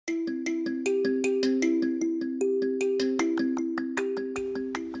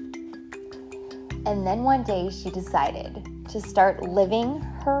And then one day she decided to start living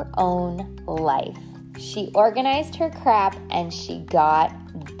her own life. She organized her crap and she got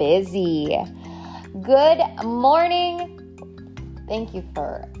busy. Good morning. Thank you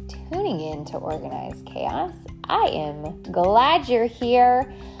for tuning in to Organized Chaos. I am glad you're here.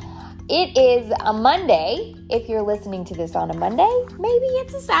 It is a Monday. If you're listening to this on a Monday, maybe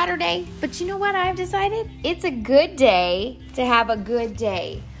it's a Saturday. But you know what I've decided? It's a good day to have a good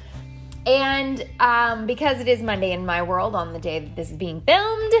day. And because it is Monday in my world on the day that this is being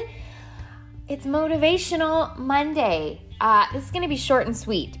filmed, it's Motivational Monday. This is going to be short and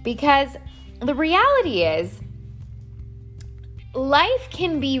sweet because the reality is life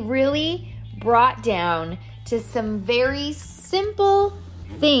can be really brought down to some very simple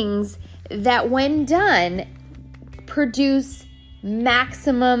things that when done produce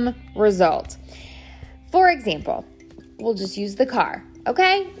maximum result. For example, we'll just use the car,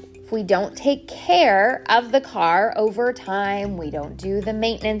 okay? If we don't take care of the car over time, we don't do the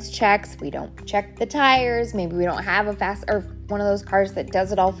maintenance checks, we don't check the tires, maybe we don't have a fast or one of those cars that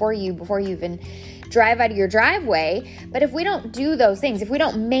does it all for you before you even drive out of your driveway. But if we don't do those things, if we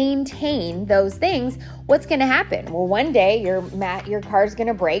don't maintain those things, what's going to happen? Well, one day your car's going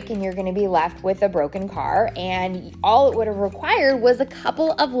to break and you're going to be left with a broken car, and all it would have required was a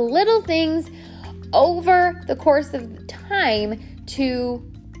couple of little things over the course of time to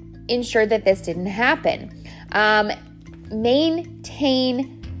ensure that this didn't happen.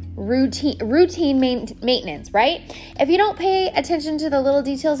 Maintain routine maintenance, right? If you don't pay attention to the little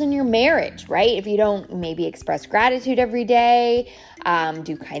details in your marriage, right? If you don't maybe express gratitude every day,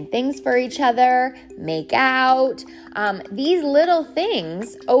 do kind things for each other, make out, these little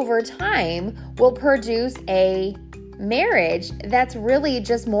things over time will produce a marriage that's really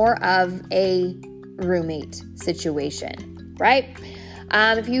just more of a roommate situation, right?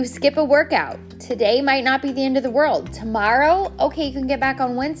 If you skip a workout, today might not be the end of the world. Tomorrow, okay, you can get back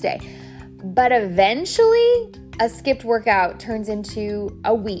on Wednesday. But eventually, a skipped workout turns into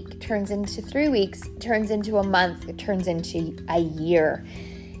a week, turns into 3 weeks, turns into a month, it turns into a year.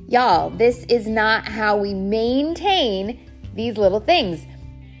 Y'all, this is not how we maintain these little things.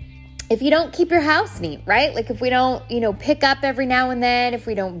 If you don't keep your house neat, right? Like if we don't, pick up every now and then, if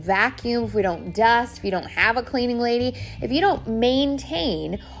we don't vacuum, if we don't dust, if you don't have a cleaning lady, if you don't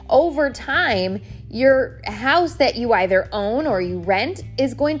maintain over time, your house that you either own or you rent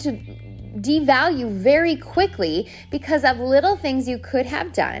is going to devalue very quickly because of little things you could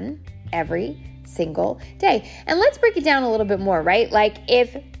have done every single day. And let's break it down a little bit more, right? Like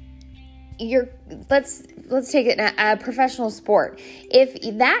if let's take it a professional sport. If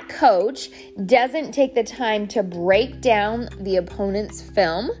that coach doesn't take the time to break down the opponent's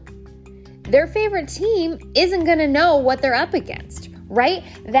film, their favorite team isn't going to know what they're up against, right?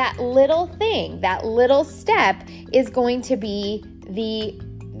 That little thing, that little step is going to be the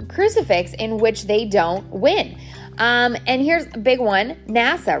crucifix in which they don't win. And here's a big one,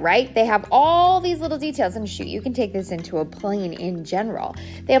 NASA, right? They have all these little details, and shoot, you can take this into a plane in general.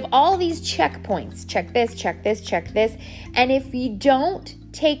 They have all these checkpoints, check this, check this, check this. And if you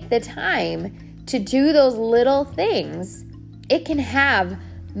don't take the time to do those little things, it can have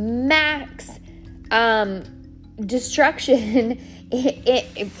max destruction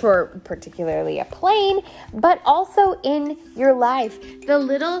for particularly a plane, but also in your life. The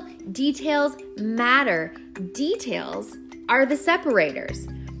little details matter. Details are the separators.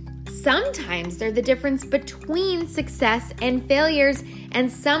 Sometimes they're the difference between success and failures,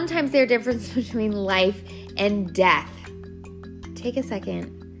 and sometimes they're the difference between life and death. Take a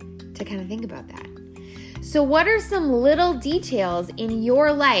second to kind of think about that. So what are some little details in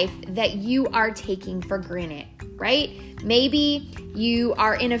your life that you are taking for granted, right? Maybe you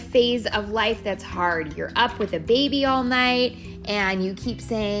are in a phase of life that's hard. You're up with a baby all night and you keep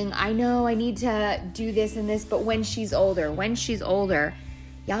saying, I know I need to do this and this, but when she's older,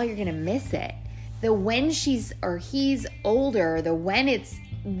 y'all, you're going to miss it. The when she's or he's older, the when it's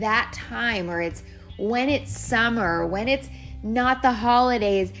that time, or it's when it's summer, when it's not the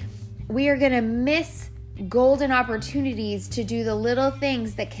holidays, we are going to miss golden opportunities to do the little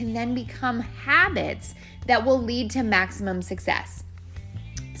things that can then become habits that will lead to maximum success.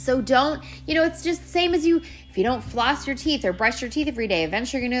 So don't, it's just the same as if you don't floss your teeth or brush your teeth every day,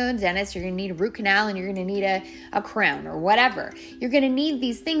 eventually you're going to go to the dentist, you're going to need a root canal, and you're going to need a crown or whatever. You're going to need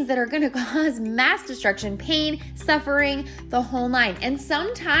these things that are going to cause mass destruction, pain, suffering, the whole nine. And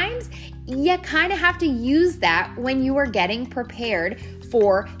sometimes you kind of have to use that when you are getting prepared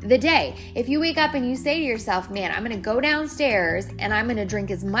for the day. If you wake up and you say to yourself, man, I'm going to go downstairs and I'm going to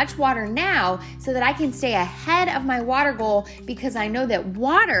drink as much water now so that I can stay ahead of my water goal, because I know that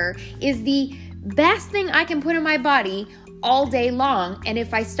water is the best thing I can put in my body all day long. And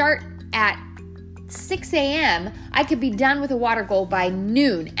if I start at 6 a.m., I could be done with a water goal by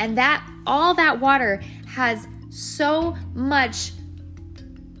noon. And all that water has so much,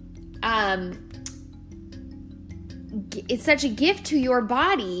 it's such a gift to your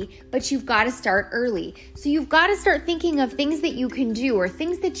body, but you've got to start early. So you've got to start thinking of things that you can do, or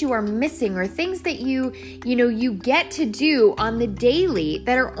things that you are missing, or things that you get to do on the daily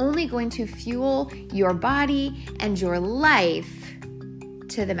that are only going to fuel your body and your life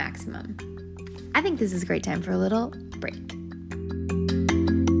to the maximum. I think this is a great time for a little break.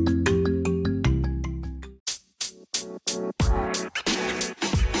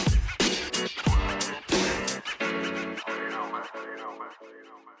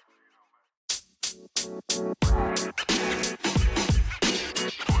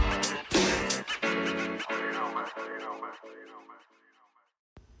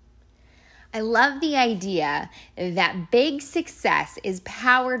 I love the idea that big success is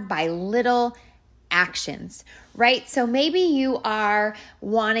powered by little actions, right? So maybe you are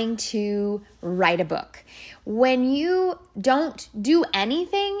wanting to write a book. When you don't do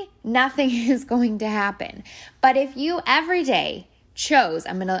anything, nothing is going to happen. But if you every day chose,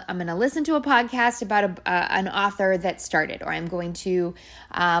 I'm gonna listen to a podcast about an author that started, or I'm going to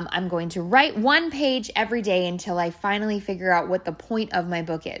write one page every day until I finally figure out what the point of my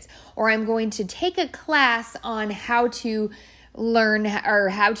book is, or I'm going to take a class on how to learn or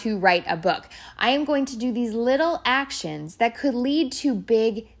how to write a book. I am going to do these little actions that could lead to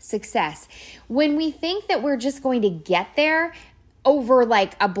big success. When we think that we're just going to get there over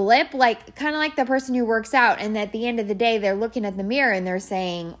like a blip, like kind of like the person who works out, and at the end of the day, they're looking at the mirror and they're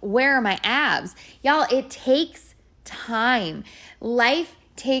saying, where are my abs? Y'all, it takes time. Life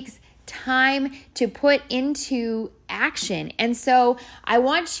takes time to put into action. And so I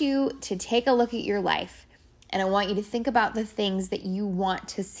want you to take a look at your life, and I want you to think about the things that you want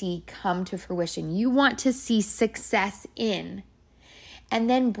to see come to fruition. You want to see success in. And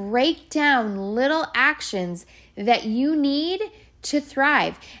then break down little actions that you need to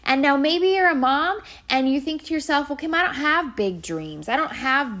thrive. And now maybe you're a mom and you think to yourself, well, Kim, I don't have big dreams. I don't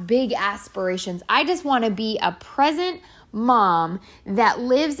have big aspirations. I just want to be a present mom that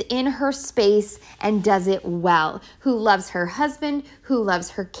lives in her space and does it well, who loves her husband, who loves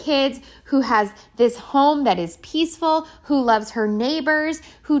her kids, who has this home that is peaceful, who loves her neighbors,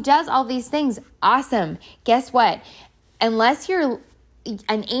 who does all these things. Awesome. Guess what? Unless you're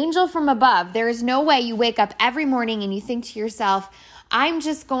an angel from above, there is no way you wake up every morning and you think to yourself, I'm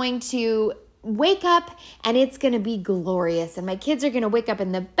just going to wake up and it's going to be glorious, and my kids are going to wake up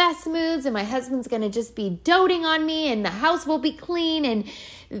in the best moods, and my husband's going to just be doting on me, and the house will be clean, and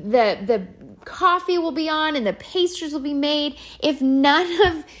the coffee will be on, and the pastries will be made. If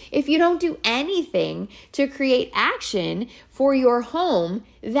you don't do anything to create action for your home,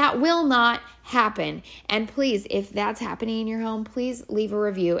 that will not happen. And please, if that's happening in your home, please leave a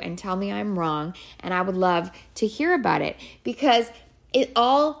review and tell me I'm wrong, and I would love to hear about it, because it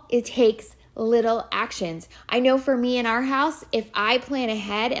takes little actions. I know for me in our house, if I plan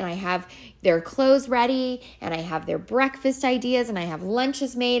ahead and I have their clothes ready and I have their breakfast ideas and I have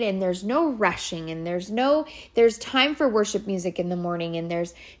lunches made, and there's no rushing, and there's time for worship music in the morning, and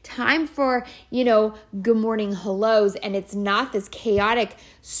there's time for, good morning hellos, and it's not this chaotic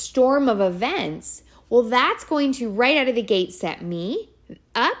storm of events, well, that's going to right out of the gate set me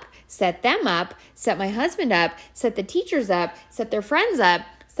up, set them up, set my husband up, set the teachers up, set their friends up,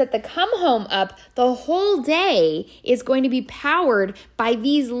 set the come home up. The whole day is going to be powered by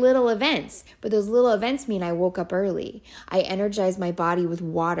these little events. But those little events mean I woke up early. I energized my body with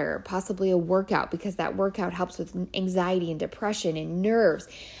water, possibly a workout, because that workout helps with anxiety and depression and nerves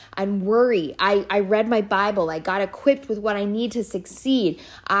and worry. I read my Bible. I got equipped with what I need to succeed.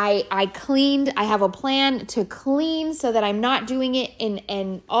 I cleaned. I have a plan to clean so that I'm not doing it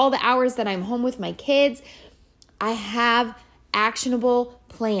in all the hours that I'm home with my kids. I have actionable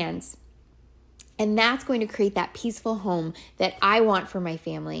plans. And that's going to create that peaceful home that I want for my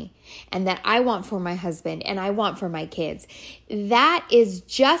family, and that I want for my husband, and I want for my kids. That is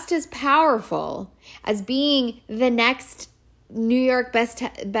just as powerful as being the next New York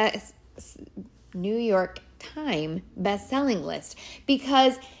Times best-selling list,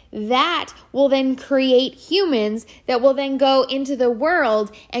 because that will then create humans that will then go into the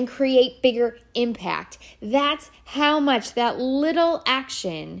world and create bigger impact. That's how much that little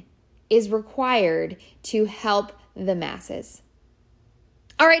action is required to help the masses.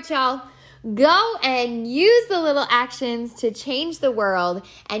 All right, y'all. Go and use the little actions to change the world.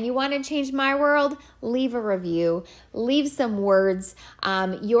 And you want to change my world? Leave a review. Leave some words.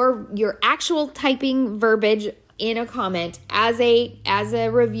 Your actual typing verbiage in a comment as a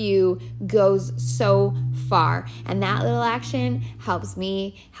review goes so far. And that little action helps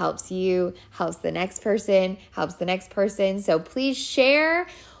me, helps you, helps the next person, helps the next person. So please share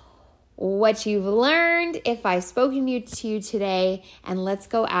what you've learned if I've spoken to you today, and let's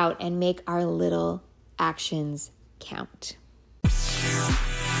go out and make our little actions count.